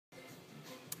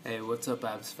Hey, what's up,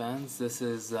 Abs fans? This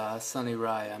is Sunny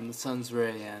Rai. I'm the Sun's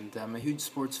Ray, and I'm a huge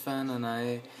sports fan, and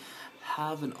I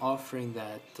have an offering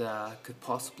that could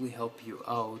possibly help you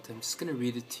out. I'm just gonna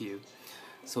read it to you.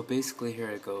 So basically,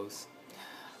 here it goes.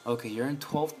 Okay, you're in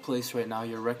 12th place right now.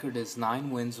 Your record is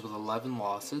 9 wins with 11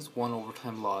 losses, 1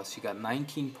 overtime loss. You got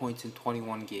 19 points in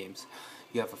 21 games.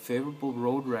 You have a favorable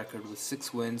road record with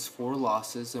 6 wins, 4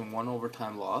 losses, and 1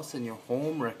 overtime loss. And your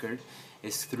home record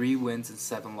is 3 wins and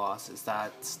 7 losses.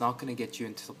 That's not going to get you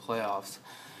into the playoffs.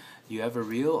 You have a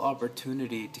real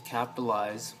opportunity to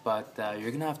capitalize, but you're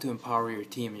going to have to empower your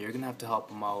team. You're going to have to help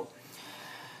them out.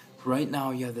 Right now,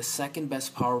 you have the second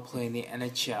best power play in the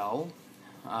NHL.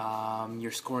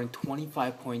 You're scoring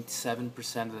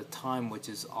 25.7% of the time, which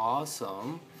is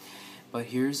awesome. But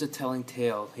here's a telling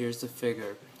tale. Here's the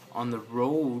figure. On the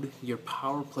road, your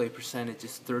power play percentage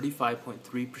is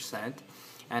 35.3%,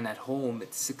 and at home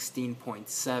it's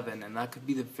 16.7%, and that could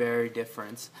be the very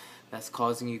difference that's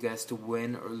causing you guys to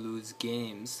win or lose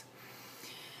games.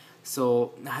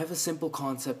 So I have a simple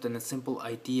concept and a simple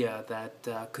idea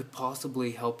that could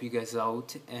possibly help you guys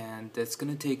out, and it's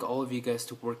going to take all of you guys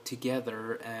to work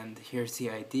together, and here's the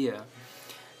idea.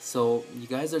 So you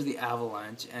guys are the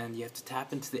Avalanche, and you have to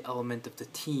tap into the element of the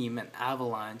team. And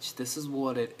Avalanche, this is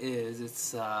what it is.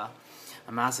 It's a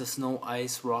mass of snow,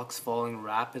 ice, rocks falling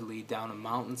rapidly down a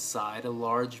mountainside, a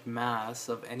large mass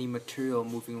of any material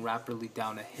moving rapidly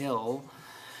down a hill.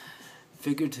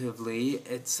 Figuratively,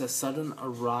 it's a sudden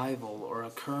arrival or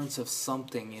occurrence of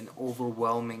something in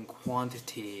overwhelming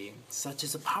quantity, such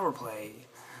as a power play.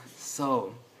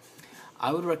 So,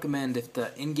 I would recommend if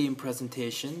the in-game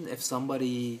presentation, if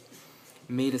somebody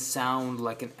made a sound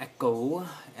like an echo,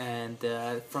 and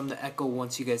from the echo,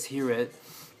 once you guys hear it,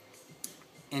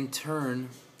 in turn,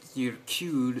 you're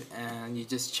cued and you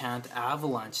just chant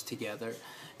Avalanche together,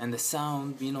 and the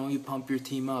sound, you pump your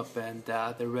team up, and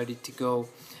they're ready to go,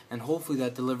 and hopefully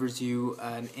that delivers you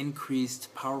an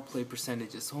increased power play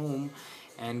percentages home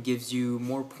and gives you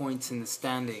more points in the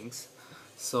standings.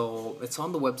 So it's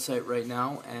on the website right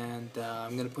now, and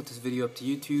I'm going to put this video up to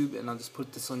YouTube, and I'll just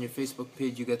put this on your Facebook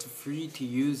page. You get free to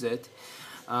use it.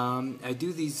 I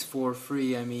do these for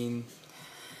free. I mean,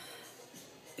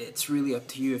 it's really up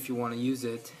to you if you want to use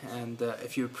it, and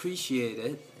if you appreciate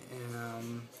it,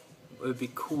 it would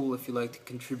be cool if you like to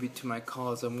contribute to my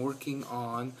cause. I'm working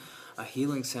on a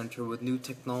healing center with new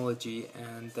technology,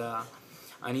 and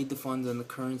I need the funds and the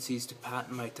currencies to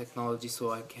patent my technology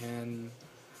so I can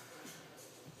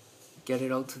get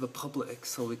it out to the public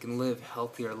so we can live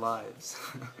healthier lives.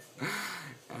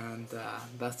 And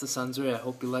that's the Sun's Ray. I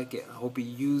hope you like it. I hope you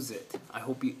use it. I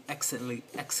hope you excellently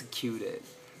execute it.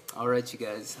 Alright, you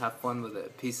guys, have fun with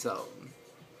it. Peace out.